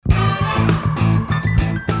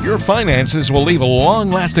Your finances will leave a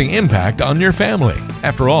long-lasting impact on your family.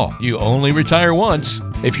 After all, you only retire once.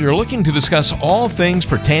 If you're looking to discuss all things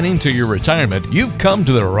pertaining to your retirement, you've come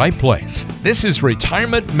to the right place. This is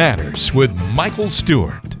Retirement Matters with Michael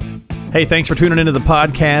Stewart. Hey, thanks for tuning into the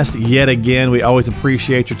podcast yet again. We always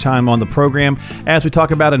appreciate your time on the program as we talk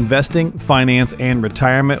about investing, finance, and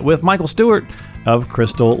retirement with Michael Stewart of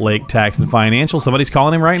Crystal Lake Tax and Financial. Somebody's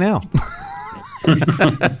calling him right now.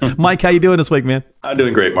 Mike, how you doing this week, man? I'm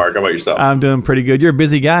doing great, Mark. How about yourself? I'm doing pretty good. You're a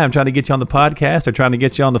busy guy. I'm trying to get you on the podcast. They're trying to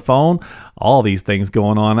get you on the phone. All these things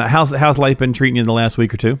going on. How's life been treating you in the last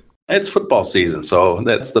week or two? It's football season, so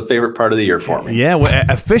that's the favorite part of the year for me. Yeah, well,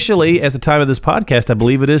 officially, at the time of this podcast, I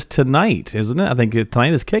believe it is tonight, isn't it? I think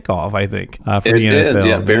tonight is kickoff, I think, for the NFL. It is,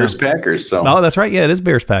 yeah. Bears-Packers. So. Oh, that's right. Yeah, it is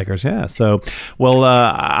Bears-Packers, yeah. So, well,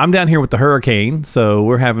 I'm down here with the Hurricane, so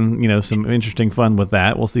we're having, some interesting fun with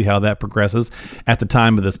that. We'll see how that progresses at the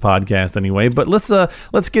time of this podcast anyway. But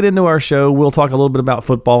let's get into our show. We'll talk a little bit about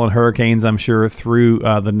football and Hurricanes, I'm sure, through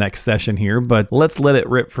the next session here. But let's let it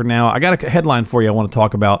rip for now. I got a headline for you I want to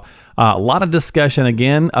talk about. A lot of discussion,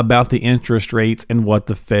 again, about the interest rates and what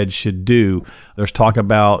the Fed should do. There's talk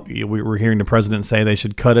about, we're hearing the president say they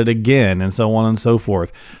should cut it again and so on and so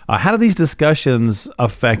forth. How do these discussions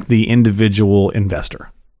affect the individual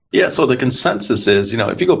investor? Yeah, so the consensus is,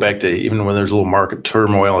 if you go back to even when there's a little market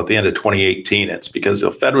turmoil at the end of 2018, it's because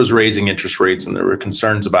the Fed was raising interest rates and there were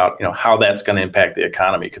concerns about, how that's going to impact the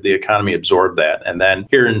economy. Could the economy absorb that? And then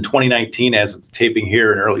here in 2019, as of the taping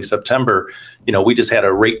here in early September, we just had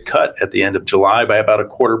a rate cut at the end of July by about a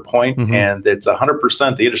quarter point. Mm-hmm. And it's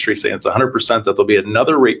 100%, the industry saying it's 100% that there'll be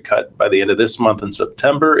another rate cut by the end of this month in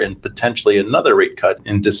September and potentially another rate cut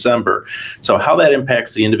in December. So how that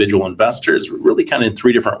impacts the individual investor is really kind of in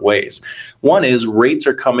three different ways. One is rates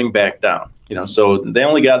are coming back down. So they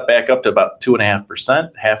only got back up to about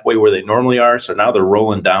 2.5%, halfway where they normally are. So now they're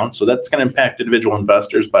rolling down. So that's going to impact individual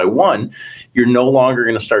investors by one, you're no longer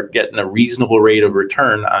going to start getting a reasonable rate of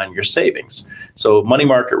return on your savings. So money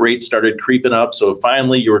market rates started creeping up. So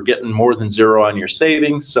finally you were getting more than zero on your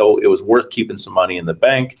savings. So it was worth keeping some money in the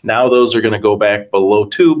bank. Now those are going to go back below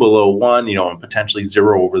 2, below 1, and potentially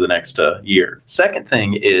zero over the next year. Second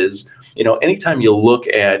thing is, anytime you look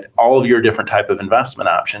at all of your different type of investment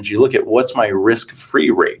options, you look at what's my risk-free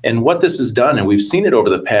rate. And what this has done, and we've seen it over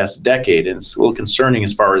the past decade, and it's a little concerning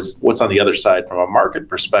as far as what's on the other side from a market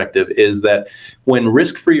perspective, is that when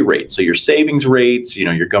risk-free rates, so your savings rates,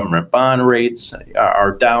 your government bond rates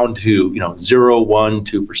are down to, 0, 1,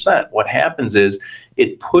 2%, what happens is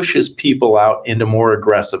it pushes people out into more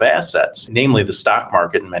aggressive assets, namely the stock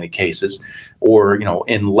market in many cases, or,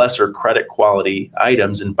 in lesser credit quality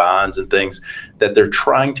items and bonds and things that they're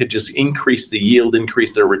trying to just increase the yield,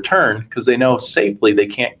 increase their return, because they know safely they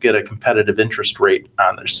can't get a competitive interest rate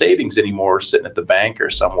on their savings anymore sitting at the bank or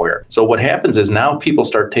somewhere. So what happens is now people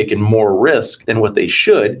start taking more risk than what they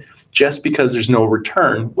should, just because there's no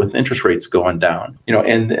return with interest rates going down,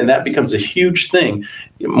 and that becomes a huge thing.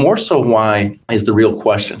 More so, why is the real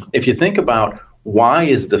question. If you think about why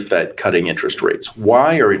is the Fed cutting interest rates?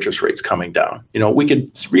 Why are interest rates coming down? We could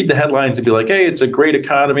read the headlines and be like, hey, it's a great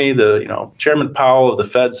economy. The, Chairman Powell of the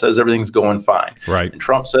Fed says everything's going fine. Right. And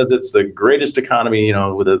Trump says it's the greatest economy,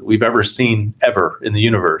 we've ever seen ever in the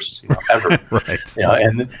universe, ever.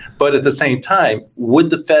 Right. But at the same time, would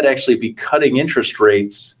the Fed actually be cutting interest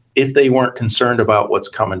rates if they weren't concerned about what's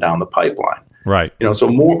coming down the pipeline? Right. So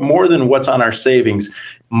more than what's on our savings,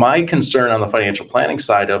 my concern on the financial planning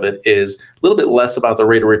side of it is a little bit less about the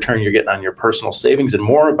rate of return you're getting on your personal savings and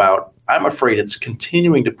more about, I'm afraid it's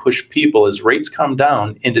continuing to push people as rates come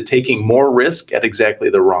down into taking more risk at exactly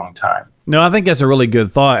the wrong time. No, I think that's a really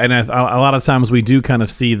good thought. And a lot of times we do kind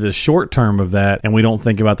of see the short term of that and we don't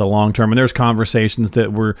think about the long term. And there's conversations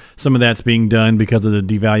that some of that's being done because of the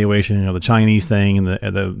devaluation, the Chinese thing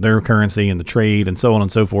and their currency and the trade and so on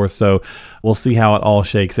and so forth. So we'll see how it all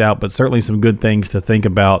shakes out. But certainly some good things to think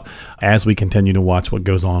about as we continue to watch what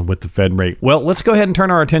goes on with the Fed rate. Well, let's go ahead and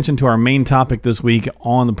turn our attention to our main topic this week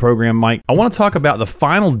on the program, Mike. I want to talk about the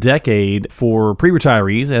final decade for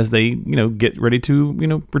pre-retirees as they, get ready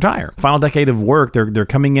to, retire. Final decade of work. They're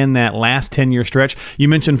coming in that last 10-year stretch. You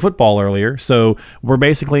mentioned football earlier, so we're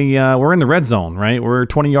basically we're in the red zone, right? We're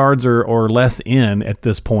 20 yards or less in at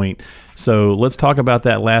this point. So let's talk about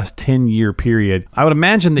that last 10-year period. I would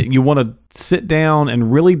imagine that you want to sit down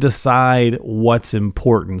and really decide what's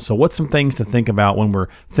important. So what's some things to think about when we're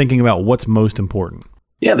thinking about what's most important?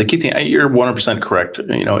 Yeah, the key thing, you're 100% correct.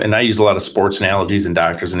 And I use a lot of sports analogies and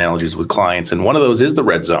doctors' analogies with clients. And one of those is the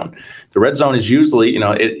red zone. The red zone is usually,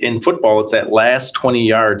 in football, it's that last 20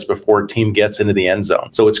 yards before a team gets into the end zone.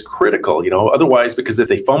 So it's critical, otherwise, because if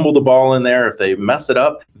they fumble the ball in there, if they mess it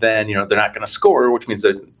up, then, they're not going to score, which means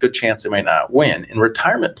a good chance they might not win. In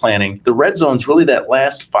retirement planning, the red zone is really that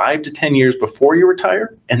last 5 to 10 years before you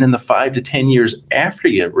retire, and then the 5 to 10 years after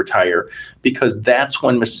you retire, because that's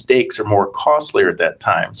when mistakes are more costlier at that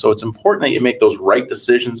time. So it's important that you make those right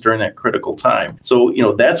decisions during that critical time. So,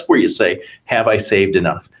 that's where you say, have I saved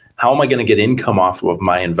enough? How am I going to get income off of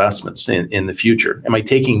my investments in the future? Am I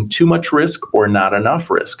taking too much risk or not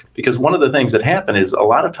enough risk? Because one of the things that happen is a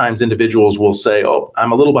lot of times individuals will say, oh,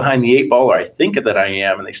 I'm a little behind the 8 ball, or I think that I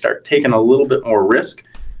am, and they start taking a little bit more risk.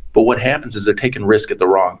 But what happens is they're taking risk at the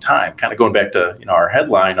wrong time. Kind of going back to our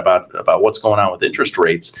headline about what's going on with interest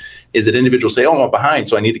rates, is that individuals say, oh, I'm behind,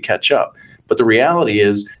 so I need to catch up. But the reality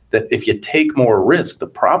is that if you take more risk, the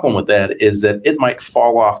problem with that is that it might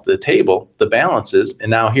fall off the table, the balances,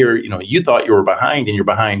 and now here, you thought you were behind and you're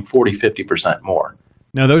behind 40, 50% more.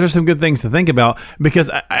 No, those are some good things to think about, because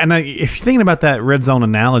if you're thinking about that red zone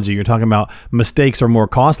analogy, you're talking about mistakes are more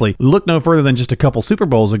costly. Look no further than just a couple Super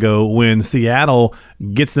Bowls ago when Seattle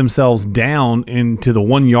gets themselves down into the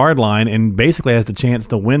 1 yard line and basically has the chance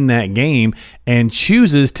to win that game and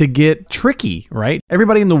chooses to get tricky, right?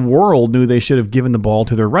 Everybody in the world knew they should have given the ball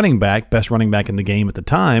to their running back, best running back in the game at the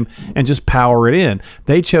time, and just power it in.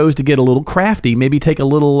 They chose to get a little crafty, maybe take a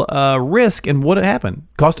little risk, and what happened?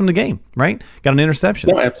 Cost them the game, right? Got an interception.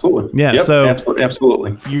 No, absolutely. Yeah, yep, so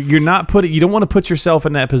absolutely. You don't want to put yourself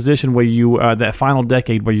in that position where you that final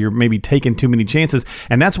decade where you're maybe taking too many chances,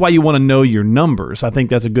 and that's why you want to know your numbers. I think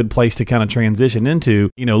that's a good place to kind of transition into,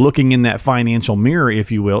 looking in that financial mirror,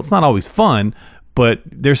 if you will. It's not always fun, but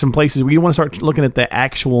there's some places where you want to start looking at the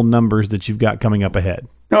actual numbers that you've got coming up ahead.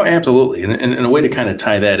 No, absolutely. And a way to kind of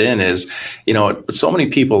tie that in is, so many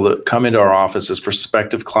people that come into our office as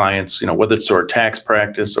prospective clients, whether it's our tax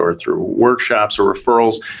practice or through workshops or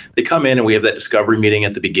referrals, they come in and we have that discovery meeting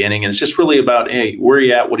at the beginning. And it's just really about, hey, where are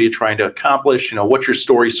you at? What are you trying to accomplish? What's your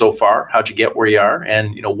story so far? How'd you get where you are?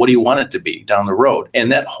 And, what do you want it to be down the road?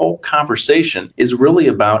 And that whole conversation is really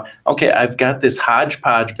about, okay, I've got this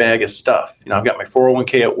hodgepodge bag of stuff. I've got my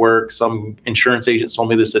 401k at work. Some insurance agent sold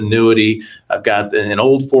me this annuity. I've got an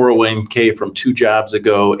old 401k from 2 jobs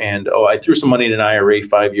ago, and I threw some money in an IRA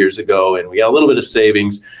 5 years ago, and we got a little bit of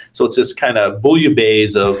savings. So it's this kind of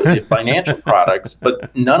bouillabaisse of financial products,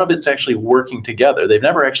 but none of it's actually working together. They've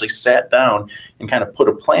never actually sat down and kind of put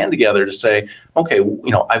a plan together to say, okay,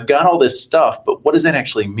 I've got all this stuff, but what does that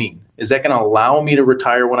actually mean? Is that going to allow me to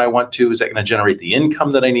retire when I want to? Is that going to generate the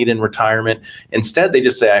income that I need in retirement? Instead, they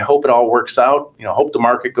just say, I hope it all works out. Hope the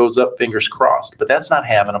market goes up, fingers crossed. But that's not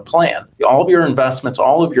having a plan. All of your investments,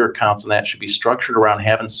 all of your accounts, and that should be structured around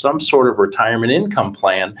having some sort of retirement income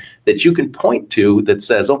plan that you can point to that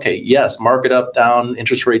says, okay, yes, market up, down,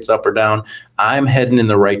 interest rates up or down, I'm heading in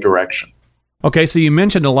the right direction. Okay, so you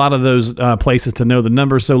mentioned a lot of those places to know the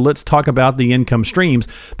numbers, so let's talk about the income streams,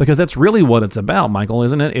 because that's really what it's about, Michael,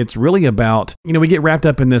 isn't it? It's really about, we get wrapped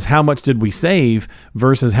up in this, how much did we save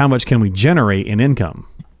versus how much can we generate in income?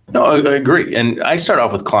 No, I agree. And I start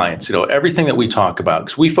off with clients, everything that we talk about,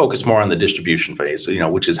 because we focus more on the distribution phase,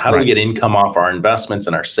 which is how do we get income off our investments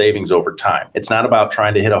and our savings over time? It's not about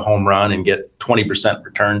trying to hit a home run and get 20%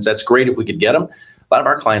 returns. That's great if we could get them. A lot of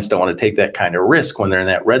our clients don't want to take that kind of risk when they're in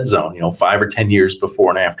that red zone, 5 or 10 years before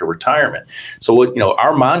and after retirement. So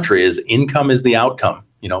our mantra is income is the outcome.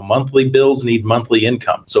 Monthly bills need monthly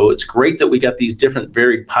income. So it's great that we got these different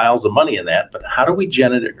varied piles of money in that, but how do we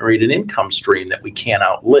generate an income stream that we can't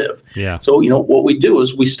outlive? Yeah. So, what we do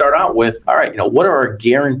is we start out with, all right, what are our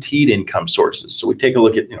guaranteed income sources? So we take a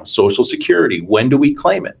look at, Social Security. When do we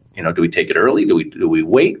claim it? Do we take it early? Do we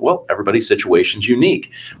wait? Well, everybody's situation's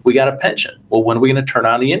unique. We got a pension. Well, when are we going to turn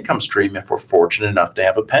on the income stream if we're fortunate enough to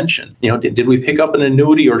have a pension? Did we pick up an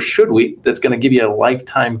annuity, or should we? That's going to give you a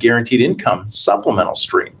lifetime guaranteed income supplemental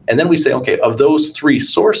stream. And then we say, okay, of those 3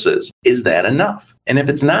 sources, is that enough? And if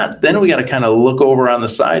it's not, then we got to kind of look over on the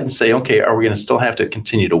side and say, okay, are we going to still have to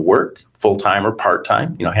continue to work full-time or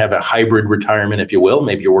part-time? Have a hybrid retirement, if you will.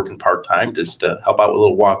 Maybe you're working part-time just to help out with a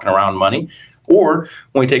little walking around money. Or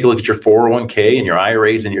when we take a look at your 401k and your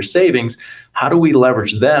IRAs and your savings, how do we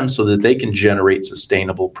leverage them so that they can generate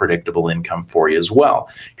sustainable, predictable income for you as well?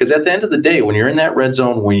 Because at the end of the day, when you're in that red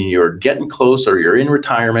zone, when you're getting close or you're in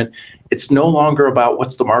retirement, it's no longer about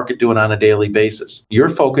what's the market doing on a daily basis. Your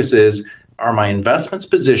focus is, are my investments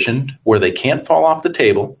positioned where they can't fall off the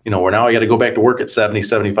table? Where now I got to go back to work at 70,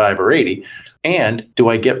 75, or 80. And do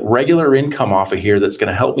I get regular income off of here that's going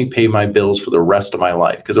to help me pay my bills for the rest of my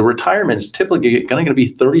life? Because a retirement is typically going to be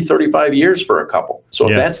 30, 35 years for a couple. So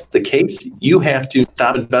if that's the case, you have to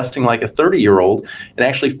stop investing like a 30-year-old and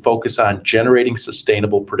actually focus on generating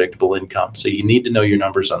sustainable, predictable income. So you need to know your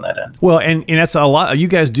numbers on that end. Well, and that's a lot. You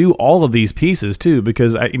guys do all of these pieces too,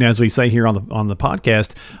 because as we say here on the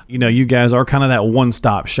podcast, you guys are kind of that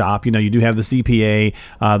one-stop shop. You do have the CPA,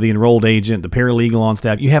 the enrolled agent, the paralegal on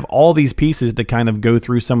staff. You have all these pieces to kind of go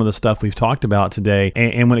through some of the stuff we've talked about today.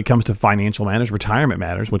 And when it comes to financial matters, retirement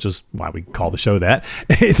matters, which is why we call the show that,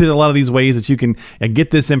 there's a lot of these ways that you can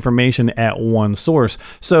get this information at one source.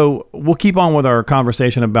 So we'll keep on with our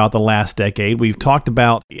conversation about the last decade. We've talked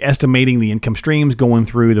about estimating the income streams, going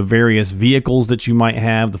through the various vehicles that you might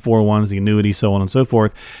have, the 401s, the annuity, so on and so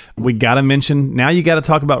forth. We got to mention, now you got to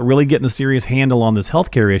talk about really getting a serious handle on this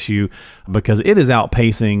healthcare issue, because it is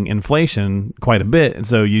outpacing inflation quite a bit. And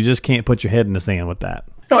so you just can't put your head in the sand with that.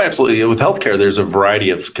 No, absolutely. With healthcare, there's a variety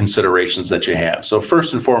of considerations that you have. So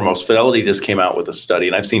first and foremost, Fidelity just came out with a study,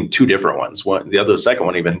 and I've seen two different ones. The second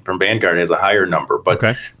one, even from Vanguard, has a higher number. But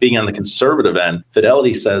being on the conservative end,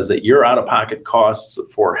 Fidelity says that your out-of-pocket costs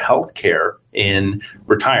for healthcare in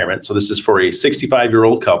retirement, so this is for a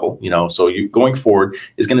 65-year-old couple, so you going forward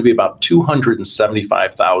is going to be about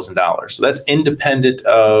 $275,000. So that's independent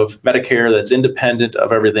of Medicare, that's independent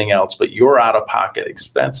of everything else, but your out-of-pocket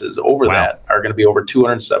expenses over that are going to be over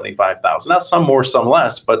 $275,000. Now, some more, some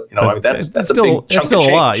less, but that's still a big chunk of change. It's still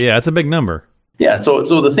a lot. Yeah, it's a big number. Yeah, so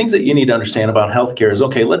the things that you need to understand about healthcare is,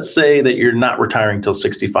 okay, let's say that you're not retiring till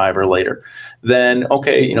 65 or later. Then,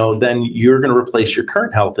 then you're going to replace your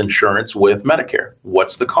current health insurance with Medicare.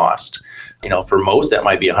 What's the cost? For most, that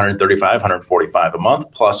might be $135, $145 a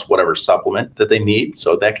month, plus whatever supplement that they need.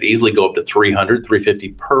 So that could easily go up to $300,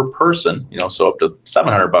 $350 per person, so up to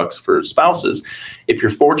 $700 for spouses. If you're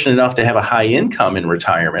fortunate enough to have a high income in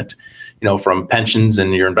retirement, from pensions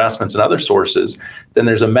and your investments and other sources, then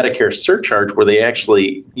there's a Medicare surcharge where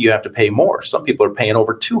you have to pay more. Some people are paying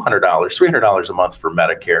over $200, $300 a month for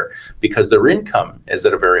Medicare because their income is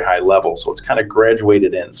at a very high level. So it's kind of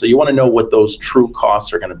graduated in. So you want to know what those true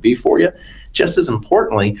costs are going to be for you. Just as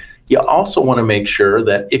importantly, you also want to make sure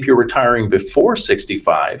that if you're retiring before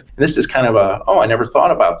 65, and this is kind of I never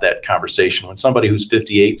thought about that conversation. When somebody who's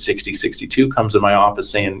 58, 60, 62 comes in my office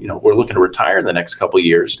saying, we're looking to retire in the next couple of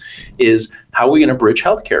years, is how are we going to bridge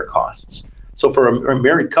healthcare costs? So for a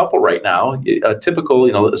married couple right now, a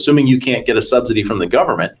typical, assuming you can't get a subsidy from the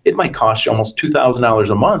government, it might cost you almost $2,000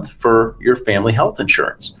 a month for your family health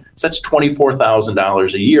insurance. So that's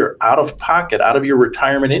 $24,000 a year out of pocket, out of your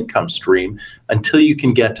retirement income stream until you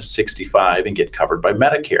can get to 65 and get covered by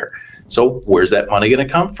Medicare. So where's that money going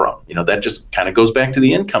to come from? That just kind of goes back to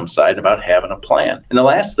the income side about having a plan. And the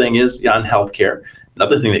last thing is on healthcare.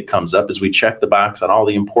 Another thing that comes up is we check the box on all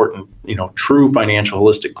the important, true financial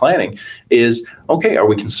holistic planning is, okay, are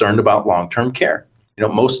we concerned about long-term care?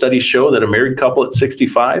 Most studies show that a married couple at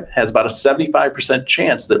 65 has about a 75%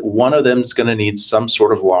 chance that one of them is going to need some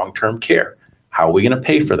sort of long-term care. How are we going to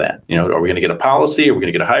pay for that? Are we going to get a policy? Are we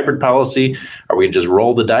going to get a hybrid policy? Are we going to just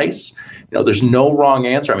roll the dice? There's no wrong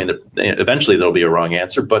answer. I mean, eventually there'll be a wrong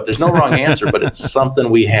answer, but there's no wrong answer, but it's something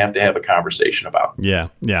we have to have a conversation about. Yeah.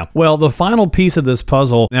 Well, the final piece of this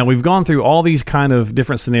puzzle, now we've gone through all these kind of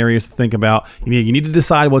different scenarios to think about. You need to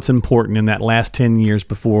decide what's important in that last 10 years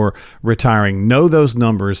before retiring. Know those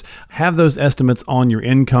numbers, have those estimates on your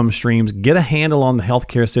income streams, get a handle on the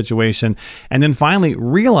healthcare situation, and then finally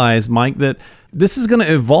realize, Mike, that this is going to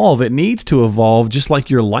evolve. It needs to evolve just like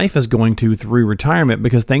your life is going to through retirement,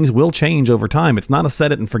 because things will change over time. It's not a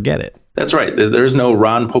set it and forget it. That's right. There's no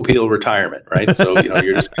Ron Popeil retirement, right? So,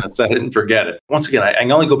 you're just going to set it and forget it. Once again, I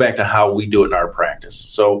can only go back to how we do it in our practice.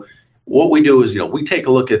 So what we do is, we take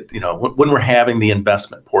a look at, when we're having the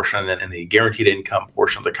investment portion and the guaranteed income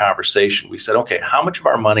portion of the conversation, we said, okay, how much of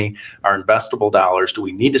our money, our investable dollars, do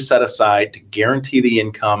we need to set aside to guarantee the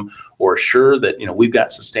income or assure that, we've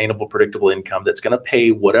got sustainable, predictable income that's going to pay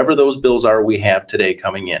whatever those bills are we have today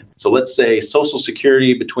coming in. So let's say Social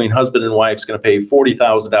Security between husband and wife is going to pay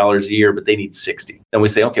 $40,000 a year, but they need $60,000. Then we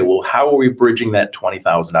say, okay, well, how are we bridging that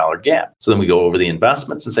 $20,000 gap? So then we go over the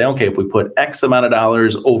investments and say, okay, if we put X amount of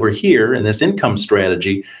dollars over here in this income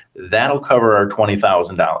strategy, that'll cover our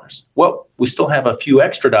 $20,000. Well, we still have a few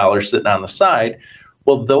extra dollars sitting on the side.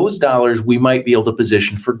 Well, those dollars we might be able to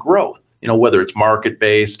position for growth. Whether it's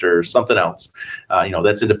market-based or something else,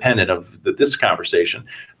 that's independent of this conversation.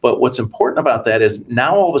 But what's important about that is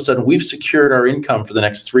now all of a sudden we've secured our income for the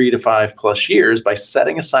next 3 to 5 plus years by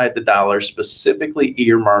setting aside the dollar specifically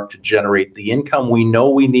earmarked to generate the income we know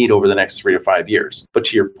we need over the next 3 to 5 years. But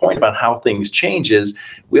to your point about how things change is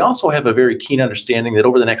we also have a very keen understanding that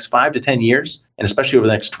over the next 5 to 10 years, and especially over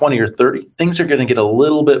the next 20 or 30, things are going to get a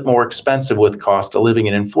little bit more expensive with cost of living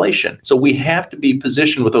and inflation. So we have to be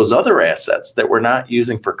positioned with those other assets that we're not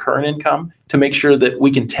using for current income to make sure that we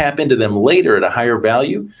can tap into them later at a higher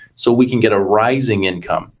value so we can get a rising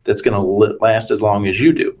income that's going to last as long as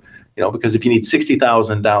you do. Because if you need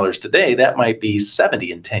 $60,000 today, that might be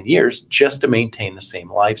 70 in 10 years just to maintain the same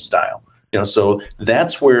lifestyle. So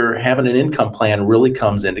that's where having an income plan really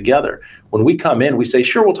comes in together. When we come in, we say,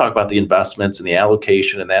 sure, we'll talk about the investments and the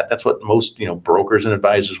allocation and that's what most, brokers and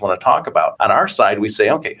advisors want to talk about. On our side, we say,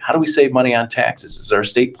 okay, how do we save money on taxes? Is our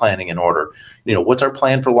estate planning in order? What's our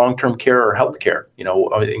plan for long-term care or health care,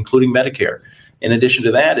 including Medicare? In addition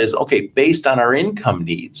to that is, okay, based on our income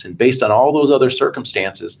needs and based on all those other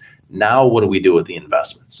circumstances, now what do we do with the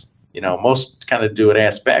investments? Most kind of do it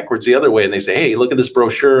ass backwards the other way. And they say, hey, look at this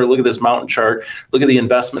brochure, look at this mountain chart, look at the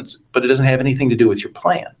investments, but it doesn't have anything to do with your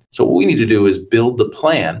plan. So what we need to do is build the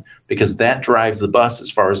plan because that drives the bus as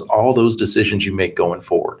far as all those decisions you make going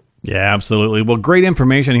forward. Yeah, absolutely. Well, great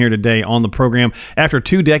information here today on the program. After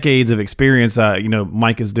 2 decades of experience,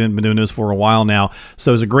 Mike has been doing this for a while now.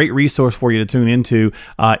 So it's a great resource for you to tune into.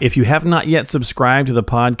 If you have not yet subscribed to the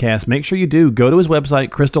podcast, make sure you do. Go to his website,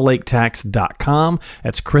 crystallaketax.com.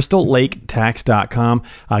 That's crystallaketax.com.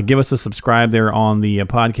 Give us a subscribe there on the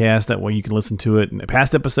podcast. That way you can listen to it in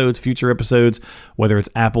past episodes, future episodes, whether it's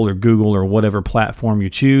Apple or Google or whatever platform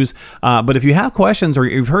you choose. But if you have questions or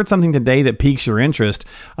you've heard something today that piques your interest,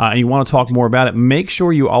 and you want to talk more about it, make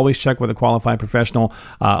sure you always check with a qualified professional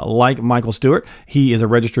like Michael Stewart. He is a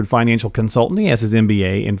registered financial consultant. He has his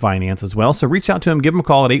MBA in finance as well. So reach out to him. Give him a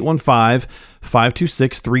call at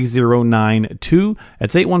 815-526-3092.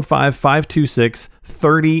 That's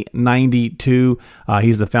 815-526-3092.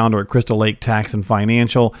 He's the founder at Crystal Lake Tax and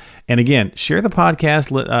Financial. And again, share the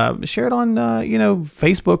podcast. Share it on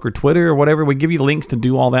Facebook or Twitter or whatever. We give you links to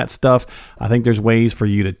do all that stuff. I think there's ways for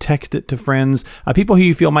you to text it to friends, people who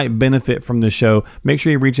you feel might benefit from the show. Make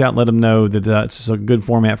sure you reach out and let them know that it's a good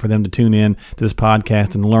format for them to tune in to this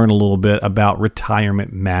podcast and learn a little bit about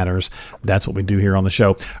retirement matters. That's what we do here on the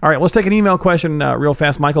show. All right, let's take an email question real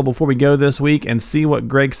fast, Michael, before we go this week and see what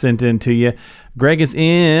Greg sent in to you. Greg is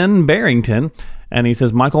in Barrington, and he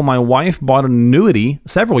says, Michael, my wife bought an annuity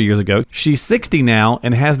several years ago. She's 60 now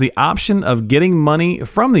and has the option of getting money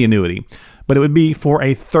from the annuity, but it would be for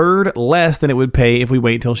a third less than it would pay if we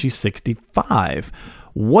wait till she's 65.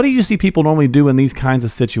 What do you see people normally do in these kinds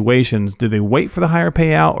of situations? Do they wait for the higher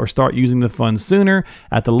payout or start using the funds sooner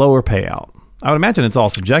at the lower payout? I would imagine it's all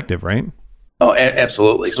subjective, right? Oh,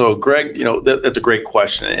 absolutely. So, Greg, that's a great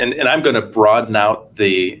question. And I'm going to broaden out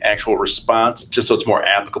the actual response just so it's more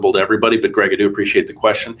applicable to everybody. But, Greg, I do appreciate the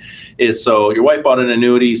question. So your wife bought an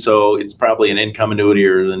annuity, so it's probably an income annuity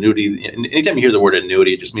or an annuity. Anytime you hear the word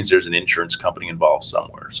annuity, it just means there's an insurance company involved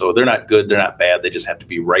somewhere. So they're not good, they're not bad. They just have to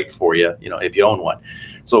be right for you, if you own one.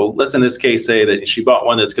 So let's in this case say that she bought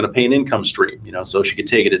one that's going to pay an income stream, so she could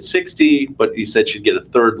take it at 60, but you said she'd get a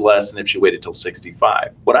third less than if she waited till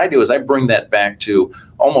 65. What I do is I bring that back to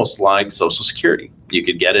almost like Social Security. You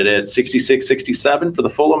could get it at 66, 67 for the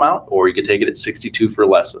full amount, or you could take it at 62 for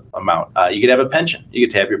less amount. You could have a pension. You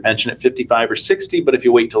could have your pension at 55 or 60, but if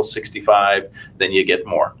you wait till 65, then you get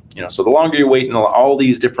more. So the longer you wait in all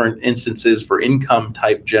these different instances for income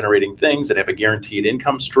type generating things that have a guaranteed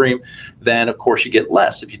income stream, then of course you get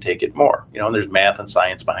less if you take it more. And there's math and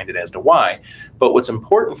science behind it as to why. But what's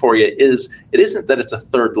important for you is it isn't that it's a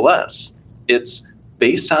third less. It's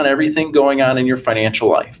based on everything going on in your financial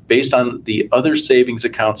life, based on the other savings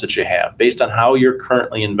accounts that you have, based on how you're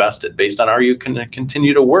currently invested, based on are you going to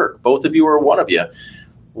continue to work, both of you or one of you.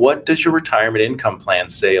 What does your retirement income plan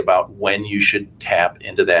say about when you should tap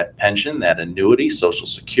into that pension, that annuity, Social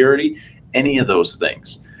Security, any of those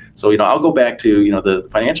things? So, I'll go back to, the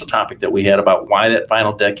financial topic that we had about why that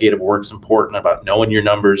final decade of work is important, about knowing your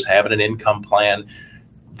numbers, having an income plan.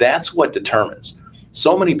 That's what determines.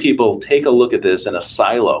 So many people take a look at this in a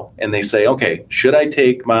silo and they say, okay, should I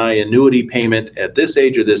take my annuity payment at this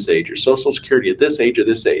age or Social Security at this age or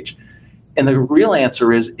this age? And the real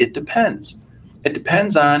answer is it depends. It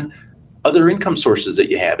depends on other income sources that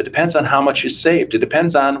you have. It depends on how much you saved. It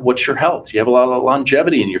depends on what's your health. You have a lot of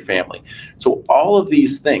longevity in your family. So all of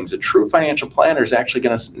these things, a true financial planner is actually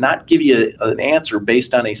going to not give you an answer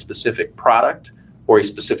based on a specific product or a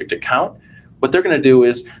specific account. What they're going to do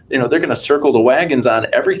is, they're going to circle the wagons on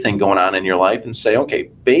everything going on in your life and say, okay,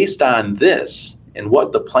 based on this, And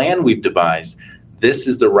what the plan we've devised, this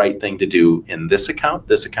is the right thing to do in this account,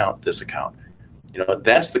 this account, this account.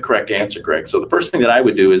 That's the correct answer, Greg. So the first thing that I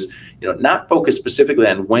would do is, not focus specifically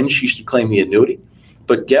on when she should claim the annuity,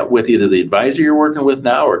 but get with either the advisor you're working with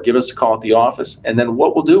now or give us a call at the office. And then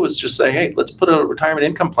what we'll do is just say, hey, let's put a retirement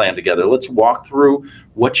income plan together. Let's walk through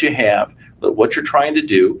what you have, what you're trying to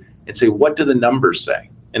do, and say, what do the numbers say?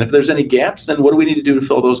 And if there's any gaps, then what do we need to do to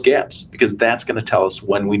fill those gaps? Because that's going to tell us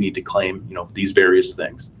when we need to claim, these various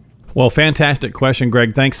things. Well, fantastic question,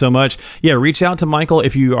 Greg. Thanks so much. Yeah, reach out to Michael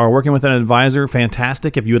if you are working with an advisor.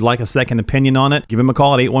 Fantastic. If you would like a second opinion on it, give him a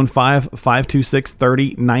call at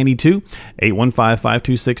 815-526-3092,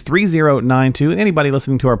 815-526-3092. Anybody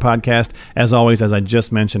listening to our podcast, as always, as I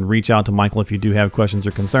just mentioned, reach out to Michael if you do have questions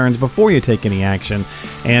or concerns before you take any action.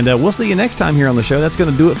 And we'll see you next time here on the show. That's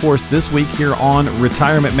going to do it for us this week here on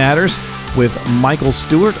Retirement Matters with Michael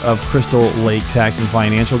Stewart of Crystal Lake Tax and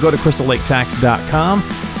Financial. Go to crystallaketax.com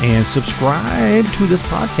and subscribe to this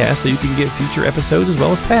podcast so you can get future episodes as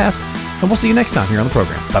well as past. And we'll see you next time here on the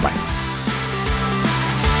program. Bye-bye.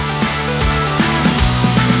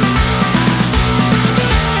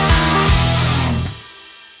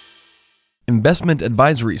 Investment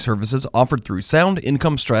advisory services offered through Sound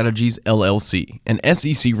Income Strategies, LLC, an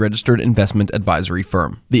SEC-registered investment advisory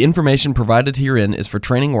firm. The information provided herein is for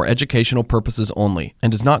training or educational purposes only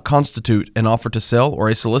and does not constitute an offer to sell or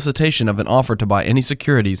a solicitation of an offer to buy any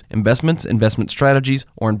securities, investments, investment strategies,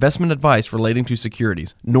 or investment advice relating to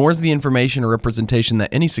securities, nor is the information or representation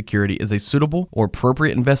that any security is a suitable or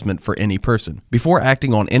appropriate investment for any person. Before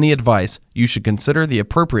acting on any advice, you should consider the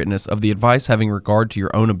appropriateness of the advice having regard to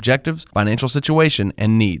your own objectives, financial situation,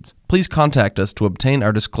 and needs. Please contact us to obtain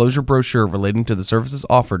our disclosure brochure relating to the services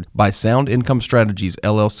offered by Sound Income Strategies,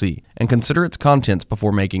 LLC, and consider its contents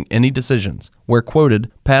before making any decisions. Where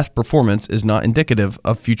quoted, past performance is not indicative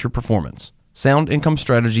of future performance. Sound Income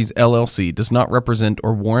Strategies, LLC does not represent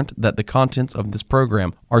or warrant that the contents of this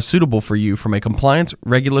program are suitable for you from a compliance,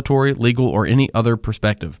 regulatory, legal, or any other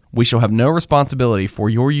perspective. We shall have no responsibility for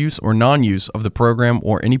your use or non-use of the program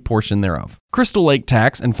or any portion thereof. Crystal Lake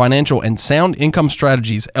Tax and Financial and Sound Income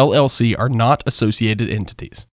Strategies, LLC are not associated entities.